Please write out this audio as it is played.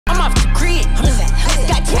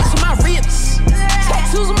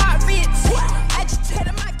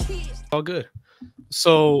All good.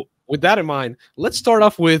 So with that in mind, let's start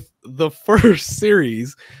off with the first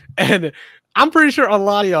series. And I'm pretty sure a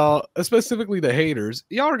lot of y'all, specifically the haters,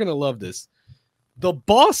 y'all are going to love this. The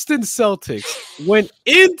Boston Celtics went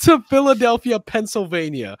into Philadelphia,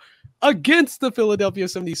 Pennsylvania against the Philadelphia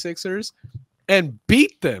 76ers and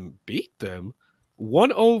beat them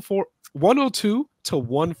 102 to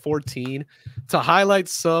 114. To highlight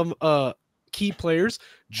some key players,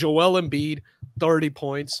 Joel Embiid, 30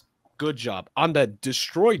 points. Good job. On that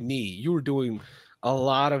destroyed knee, you were doing a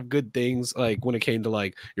lot of good things, like when it came to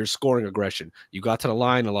like your scoring aggression. You got to the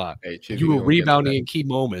line a lot. Hey, you were rebounding in key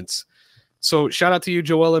moments. So shout out to you,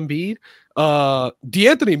 Joel Embiid.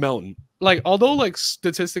 DeAnthony Melton, like although like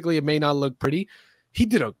statistically it may not look pretty, he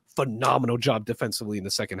did a phenomenal job defensively in the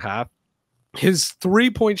second half. His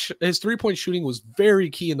three-point shooting was very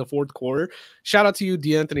key in the fourth quarter. Shout out to you,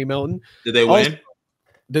 DeAnthony Melton. Did they win?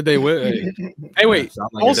 Did they win? Hey, wait.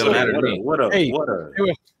 Also,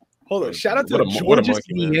 hold on. Shout out to Georges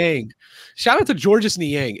Niang. Shout out to Georges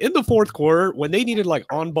Niang in the fourth quarter when they needed like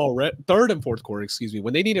on-ball rep, third and fourth quarter, excuse me,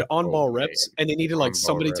 when they needed on-ball reps and they needed like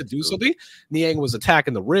somebody to do something. Niang was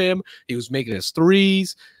attacking the rim. He was making his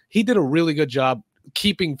threes. He did a really good job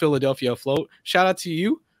keeping Philadelphia afloat. Shout out to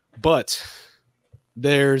you. But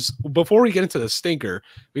before we get into the stinker,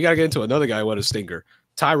 we got to get into another guy with a stinker.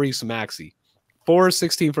 Tyrese Maxey,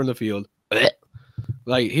 4-16 from the field.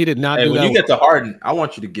 Like he did not. Hey, when you get to Harden, I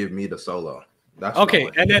want you to give me the solo. That's okay.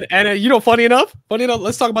 And then you know, funny enough,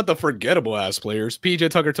 let's talk about the forgettable ass players. PJ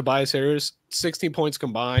Tucker, Tobias Harris, 16 points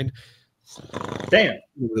combined. Damn,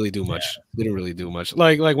 didn't really do much. Didn't really do much.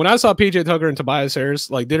 Like when I saw PJ Tucker and Tobias Harris,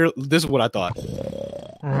 like this is what I thought.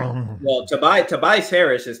 Well, Tobias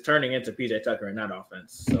Harris is turning into PJ Tucker in that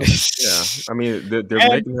offense. So. Yeah, I mean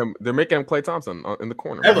they're making him Klay Thompson in the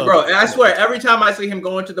corner. Bro, I swear every time I see him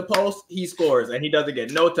go into the post, he scores and he doesn't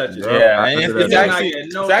get no touches. Yeah, and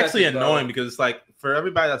it's actually annoying because it's like for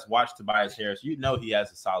everybody that's watched Tobias Harris, you know he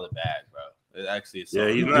has a solid bag, bro. It actually is. Yeah,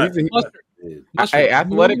 he's hey,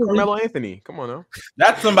 athletic Carmelo Anthony. Come on now.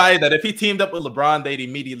 That's somebody that if he teamed up with LeBron, they'd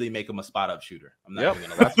immediately make him a spot up shooter. I'm not even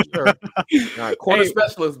gonna lie. For sure. All right, corner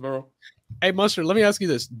specialist, bro. Hey, Mustard, let me ask you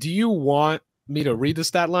this. Do you want me to read the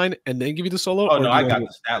stat line and then give you the solo? Oh, no, I got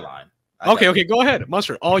the stat line. Okay, go ahead.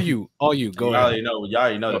 Mustard, all you. Go ahead. You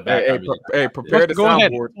already know the back. Hey, prepare the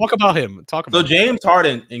soundboard. Talk about him. So James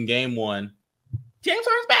Harden in game 1. James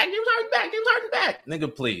Harden's back.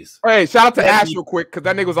 Nigga, please. Hey, shout out to Ash real quick because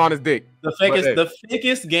that nigga was on his dick. The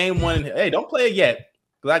fakest game 1. Hey, don't play it yet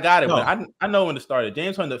because I got it. No. But I know when to start it.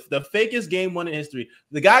 James Harden, the fakest game 1 in history.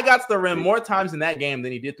 The guy got to the rim more times in that game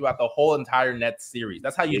than he did throughout the whole entire Nets series.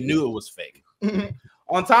 That's how you knew it was fake.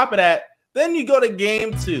 On top of that, then you go to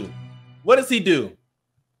game 2. What does he do?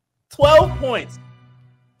 12 points,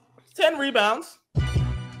 10 rebounds,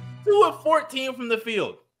 2 of 14 from the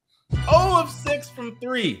field. 0 of 6 from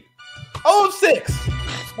 3. 0 of 6.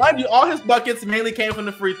 Mind you, all his buckets mainly came from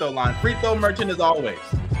the free throw line. Free throw merchant as always.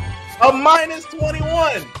 A minus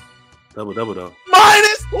 21. Double though.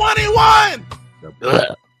 Minus 21.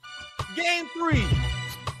 Game 3.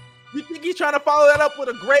 You think he's trying to follow that up with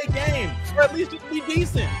a great game, or at least just be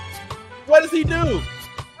decent? What does he do?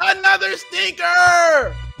 Another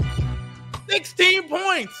stinker. 16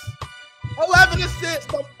 points. 11 assists.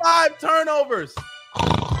 5 turnovers.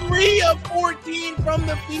 3 of 14 from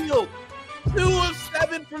the field. 2 of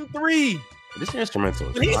 7 from 3. This instrumental.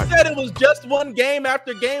 When he said it was just one game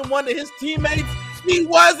after game 1 to his teammates, he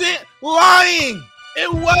wasn't lying.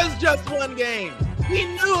 It was just one game. He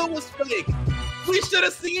knew it was fake. We should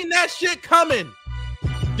have seen that shit coming.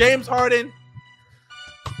 James Harden.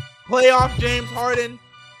 Playoff James Harden.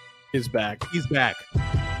 He's back. That's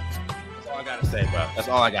all I gotta say, bro. That's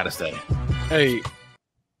all I gotta say. Hey.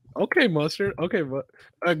 Okay, Mustard. Okay, but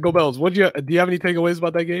Go Bells. Do you have any takeaways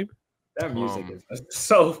about that game? That music is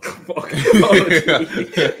so fucking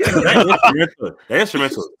The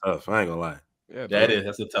instrumental is tough. I ain't gonna lie. Yeah,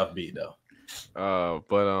 that's a tough beat though.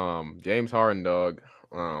 But James Harden, dog.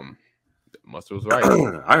 Mustard was right.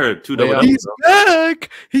 I heard 2 double. He's back.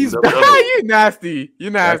 He's back. You nasty. You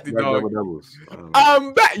nasty, dog.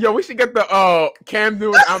 I'm back. Yo, we should get the Cam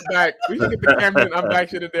Newton I'm back. We should get the Cam Newton I'm back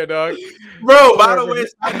shit in there, dog. Bro, by the way,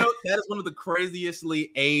 I know that is one of the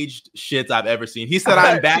craziestly aged shits I've ever seen. He said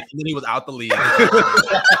I'm back and then he was out the league.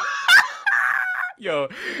 Yo,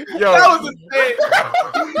 that was insane.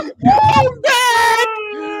 I'm back.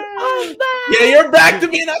 Yeah, you're back to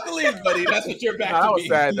being out the league, buddy. That's what you're back to being. That was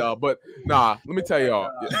sad, though. But let me tell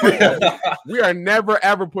y'all. We are never,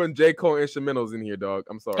 ever putting J. Cole instrumentals in here, dog.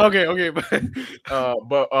 I'm sorry. Okay.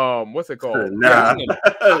 But what's it called? Nah.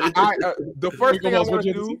 The first thing I want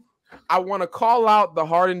to do I want to call out the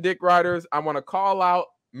Harden dick riders. I want to call out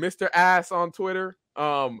Mr. Ass on Twitter.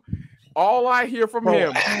 All I hear from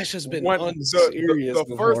him, Ash has been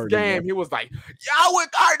the first game, he was like, "Y'all with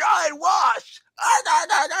Harden wash,"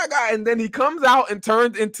 and then he comes out and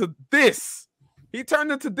turns into this. He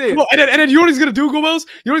turned into this. Well, and then you know what he's gonna do, Gomez?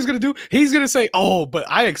 You know what he's gonna do? He's gonna say, "Oh, but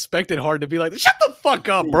I expected Harden to be like, shut the fuck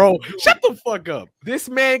up, bro. Shut the fuck up." This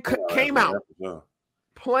man came out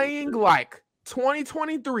playing like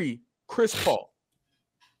 2023 Chris Paul.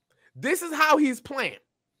 This is how he's playing.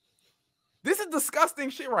 This is disgusting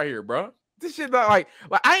shit right here, bro. This shit like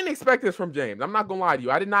I didn't expect this from James. I'm not gonna lie to you.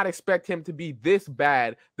 I did not expect him to be this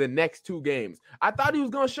bad the next 2 games. I thought he was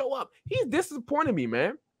gonna show up. He's disappointed me,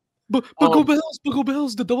 man. But go Bells,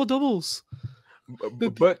 the double doubles.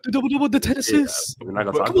 But the double, the 10 assists. Come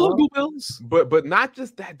on, go Bells. But not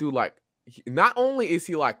just that, dude. Like, not only is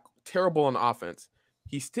he like terrible on offense,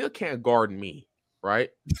 he still can't guard me, right?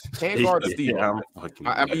 Can't guard Stevo.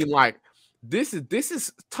 I mean, like. This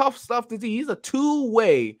is tough stuff to see. He's a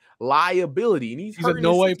 2-way liability, and he's a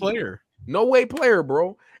no-way player. No-way player,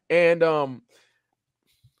 bro. And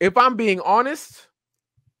if I'm being honest,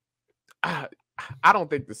 I don't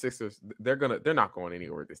think the Sixers they're not going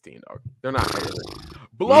anywhere with this team, dog. They're not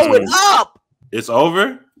blow it up. It's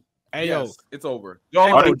over. Hey, yes, it's over.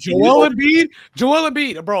 Joel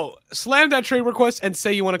Embiid, bro, slam that trade request and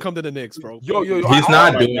say you want to come to the Knicks, bro. He's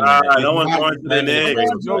not doing that. No one's going to the Knicks.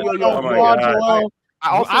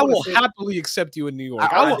 I will happily accept you in New York.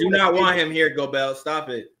 I do not want him here, Go Bell. Stop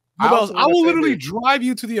it. I will literally drive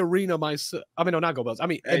you to the arena myself. I mean, no, not Go Bells. I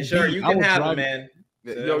mean, hey, sure, you can have him, man.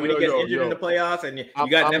 So when he gets injured in the playoffs and you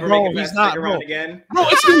got never make him back second round again. Bro,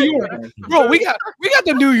 it's New York. Bro, we got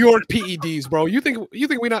the New York PEDs, bro. You think we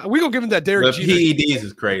gonna give him that Derek Jeter? The PEDs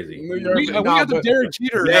is crazy. We got the Derek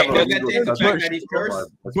Jeter. Does that change the fact that he's cursed?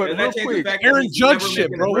 But real quick, Aaron Judge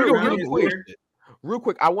shit, bro. Real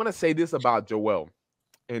quick, I want to say this about Joel,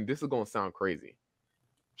 and this is gonna sound crazy.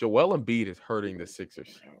 Joel Embiid is hurting the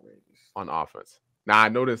Sixers on offense. Now I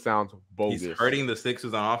know this sounds bogus. He's hurting the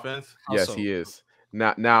Sixers on offense. Yes, he is.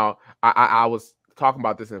 Now, I was talking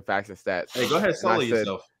about this in facts and stats. Hey, go ahead, sully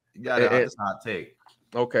yourself. You got this hot take.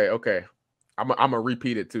 Okay. I'm gonna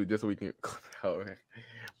repeat it too, just so we can.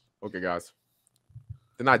 Okay, guys.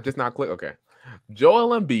 Did not click. Okay,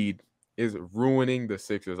 Joel Embiid is ruining the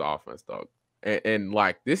Sixers offense, dog. And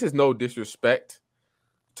like, this is no disrespect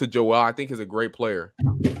to Joel. I think he's a great player,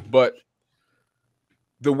 but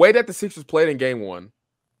the way that the Sixers played in Game 1.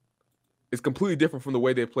 It's completely different from the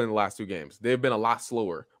way they've played in the last 2 games. They've been a lot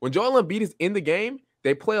slower. When Joel Embiid is in the game,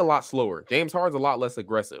 they play a lot slower. James Harden's a lot less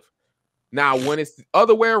aggressive. Now, when it's the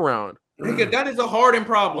other way around, that is a Harden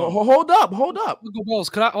problem. Hold up.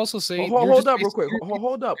 Could I also say? Hold up, real quick.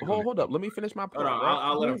 Hold up. Let me finish my point.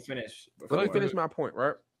 I'll let him finish. Let me finish my point,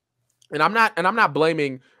 right? And I'm not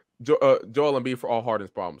blaming Joel Embiid for all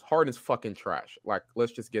Harden's problems. Harden's fucking trash. Like,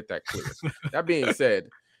 let's just get that clear. That being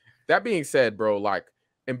said, bro, like.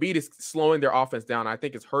 Embiid is slowing their offense down. I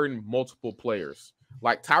think it's hurting multiple players.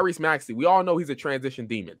 Like Tyrese Maxey, we all know he's a transition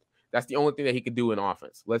demon. That's the only thing that he can do in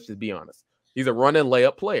offense. Let's just be honest. He's a run and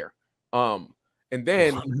layup player. And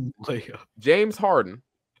then James Harden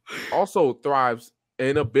also thrives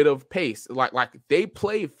in a bit of pace. Like they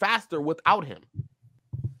play faster without him.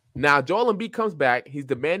 Now Joel Embiid comes back. He's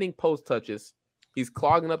demanding post touches. He's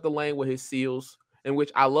clogging up the lane with his seals, in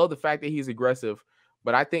which I love the fact that he's aggressive.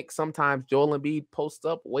 But I think sometimes Joel Embiid posts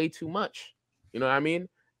up way too much. You know what I mean?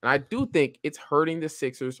 And I do think it's hurting the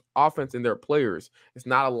Sixers' offense and their players. It's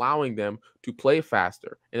not allowing them to play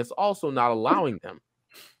faster. And it's also not allowing them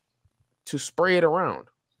to spray it around.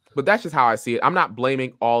 But that's just how I see it. I'm not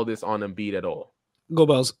blaming all this on Embiid at all. Go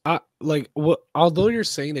Bells. Although you're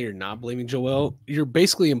saying that you're not blaming Joel, you're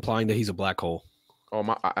basically implying that he's a black hole.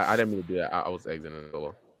 Oh, I didn't mean to do that. I was exiting it a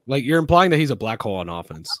little. Like, you're implying that he's a black hole on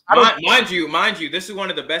offense. Mind you, this is one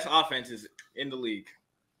of the best offenses in the league.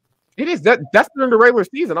 It is. That's during the regular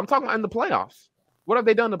season. I'm talking about in the playoffs. What have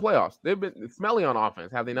they done in the playoffs? They've been smelly on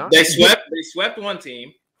offense, have they not? They swept one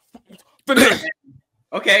team.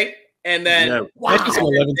 Okay, and then they're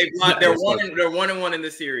 1-1 in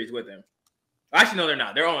this series with him. Actually, no, they're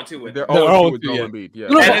not. They're 0-2 with him. They're 0-2 with Joel Embiid. Yeah.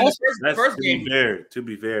 First game. To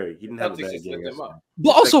be fair, he didn't have a bad game.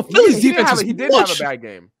 But also, Philly's defense he did have a bad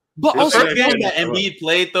game. But the also, first game that Embiid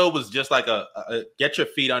played though was just like a get your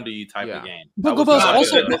feet under you type of game. But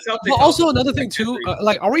also another thing too.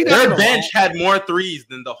 Like, are we? Their bench had more threes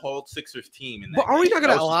than the whole Sixers team. But are we not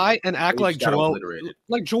gonna lie and act like Joel?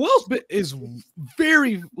 Like Joel's is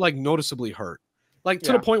very like noticeably hurt. like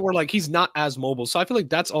to the point where like he's not as mobile. So I feel like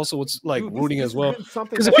that's also what's like rooting as well.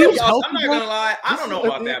 Because if he was healthy, I'm not gonna lie, I don't know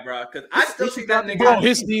about that, bro. Because I still think that nigga. Bro,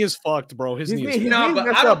 his knee is fucked, bro. His knee is fucked. No,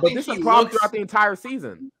 but I don't think this is he a problem looks throughout the entire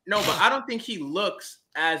season. No, but I don't think he looks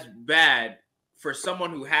as bad for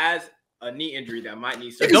someone who has a knee injury that might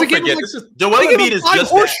need surgery. Don't forget, this is Joel Embiid is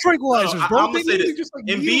just that. Tranquilizers, bro. I'm gonna say this: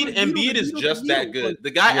 Embiid is just that good.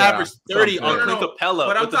 The guy averaged 30 on Clint Capella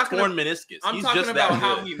with a torn meniscus. He's just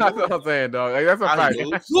that good. That's what I'm saying, dog. Like, that's a fact.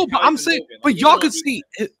 No, but I'm saying, but y'all could see.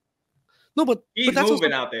 No, but he's that's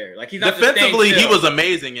moving out there. Like he's not defensively, he was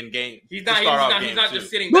amazing in game. He's not just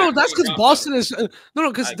sitting. No, that's because Boston is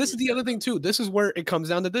because this is the other thing too. This is where it comes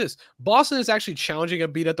down to this. Boston is actually challenging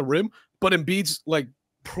Embiid at the rim, but Embiid's like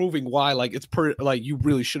proving why like it's like you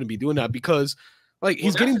really shouldn't be doing that because like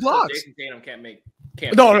he's getting blocks. Jason Tatum can't make.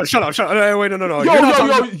 No, shut up. Wait, no.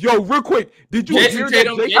 Yo, real quick. Did you hear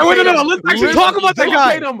that? Wait, no. Let's actually talk about that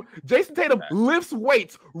guy. Jason Tatum lifts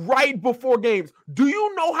weights right before games. Do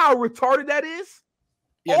you know how retarded that is?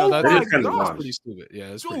 Yeah, that's pretty stupid.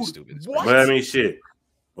 Yeah, it's pretty stupid. But I mean, shit.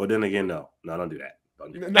 Well, then again, no, don't do that.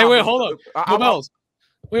 Hey, wait, hold up.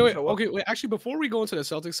 Wait. Okay, wait. Actually, before we go into the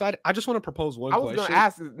Celtics side, I just want to propose one question. I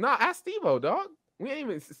was gonna ask Stevo, dog.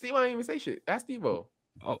 Stevo ain't even say shit. Ask Stevo.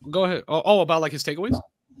 Oh, go ahead. Oh, about like his takeaways?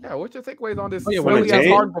 Yeah, what's your takeaways on this?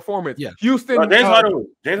 Harden performance. Yeah, James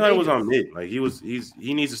Harden was on mid. Like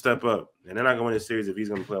he needs to step up, and they're not going to win this series if he's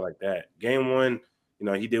going to play like that. Game one,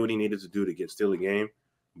 he did what he needed to do to get still a game,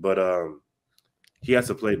 but he has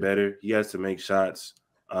to play better. He has to make shots,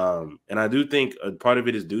 and I do think a part of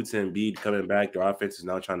it is due to Embiid coming back. Their offense is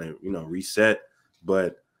now trying to reset,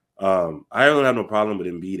 but I don't have no problem with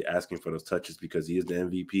Embiid asking for those touches because he is the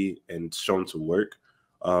MVP and it's shown to work.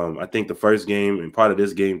 I think the first game and part of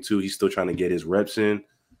this game too, he's still trying to get his reps in.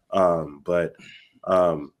 But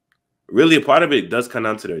really a part of it does come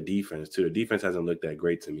down to their defense too. The defense hasn't looked that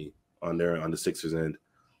great to me on the Sixers end.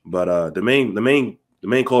 But the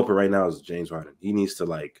main culprit right now is James Harden. He needs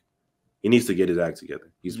to get his act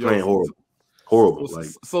together. He's playing horrible.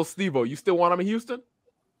 So Stevo, you still want him in Houston?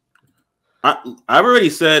 I've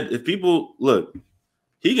already said if people look,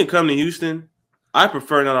 he can come to Houston. I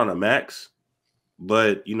prefer not on a max.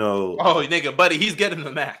 But oh nigga, buddy, he's getting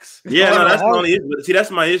the max. Yeah, no, that's my only issue. See,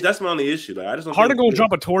 that's my issue. That's my only issue. Like, I just don't. Harden gonna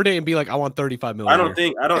drop a tour day and be like, "I want 35 million."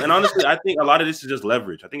 And honestly, I think a lot of this is just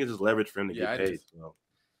leverage. I think it's just leverage for him to get paid.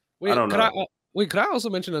 Wait, I don't know. Could I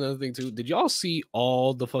also mention another thing too? Did y'all see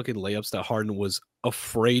all the fucking layups that Harden was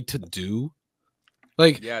afraid to do?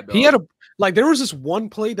 Like, he had there was this one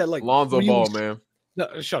play that like Lonzo Ball, man.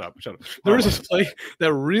 No, shut up. There was this play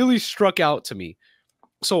that really struck out to me.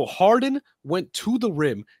 So Harden went to the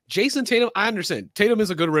rim. Jason Tatum, I understand. Tatum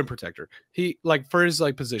is a good rim protector. He for his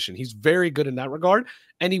position, he's very good in that regard.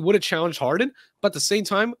 And he would have challenged Harden. But at the same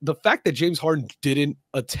time, the fact that James Harden didn't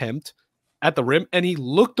attempt at the rim and he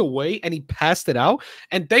looked away and he passed it out.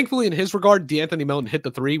 And thankfully, in his regard, DeAnthony Melton hit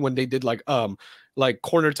the three when they did like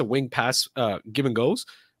corner to wing pass give and goes.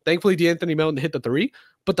 Thankfully, DeAnthony Melton hit the three.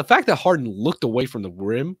 But the fact that Harden looked away from the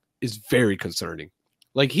rim is very concerning.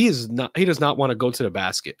 Like he does not want to go to the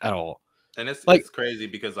basket at all. And it's crazy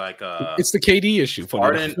because it's the KD issue.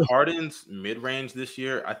 Harden's mid-range this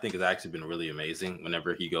year, I think, has actually been really amazing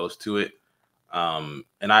whenever he goes to it. And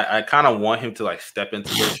I kind of want him to step into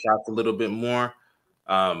those shots a little bit more.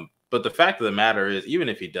 But the fact of the matter is, even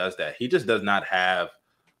if he does that, he just does not have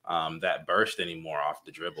that burst anymore off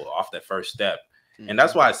the dribble, off that first step. Mm-hmm. And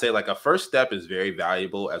that's why I say a first step is very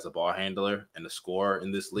valuable as a ball handler and a scorer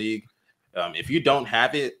in this league. If you don't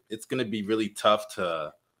have it, it's going to be really tough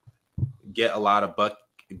to get a lot of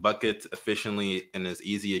buckets efficiently and as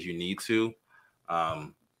easy as you need to.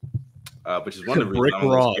 Which is one of the reasons I'm a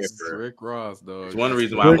little scared for Rick Ross, dog. It's one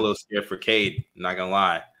reason why I'm a little scared for Cade. Not gonna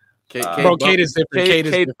lie, Cade is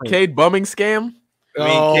different. Cade bumming scam. I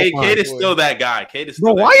mean, Cade is still that guy. Cade is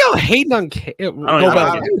still. Bro, why y'all hating on Cade?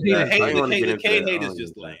 The Cade hate is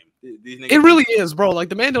just lame. It really is, bro. Like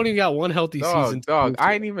the man don't even got one healthy season. Dog,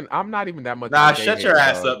 I'm not even that much. Nah, shut your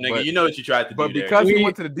ass up, nigga. You know what you tried to do. But because he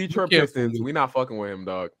went to the Detroit Pistons, we not fucking with him,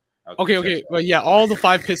 dog. Okay. Well, yeah, all the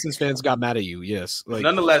 5 Pistons fans got mad at you. Yes.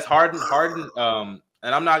 Nonetheless, Harden. And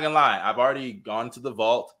I'm not gonna lie, I've already gone to the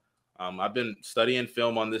vault. I've been studying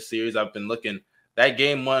film on this series. I've been looking. That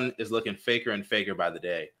game 1 is looking faker and faker by the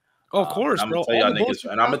day. Of course, bro. I'm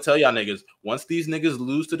gonna tell y'all niggas. Once these niggas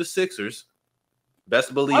lose to the Sixers,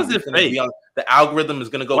 best believe the algorithm is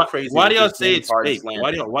gonna go crazy. Why do y'all say it's fake?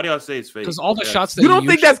 Why do y'all say it's fake? Because all the shots that you don't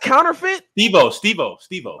think that's counterfeit? Stevo.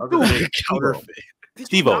 Counterfeit.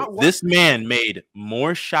 Stevo, this man made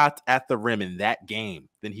more shots at the rim in that game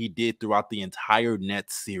than he did throughout the entire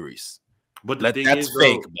Nets series. But the thing That's is,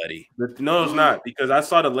 fake, though, buddy. no, it's not, because I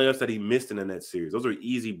saw the layups that he missed in the net series. Those were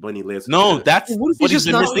easy bunny layups. No, that's What if what he he's just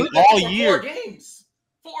been not missing No, all for year. 4 games.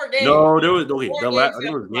 4 games. No, there was okay. 4 The games last, I think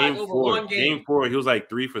it was like game over 4. one game. Game 4, he was like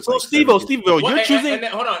 3 for. So like Stevo, 17. you're Well, choosing. and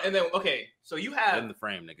then, hold on, and then okay, so you In have the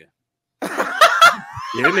frame, nigga.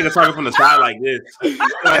 Yeah, this nigga talking from the side like this.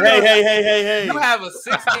 Like, hey. you have a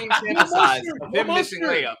 6-game sample size of him missing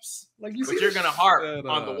sure. layups, Like but you're gonna harp Shut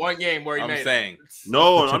on the up. 1 game where he I'm made saying.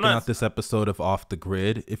 No, For I'm checking not. out this episode of Off the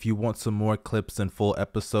Grid. If you want some more clips and full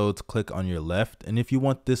episodes, click on your left. And if you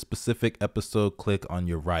want this specific episode, click on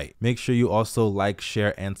your right. Make sure you also like,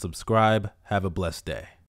 share, and subscribe. Have a blessed day.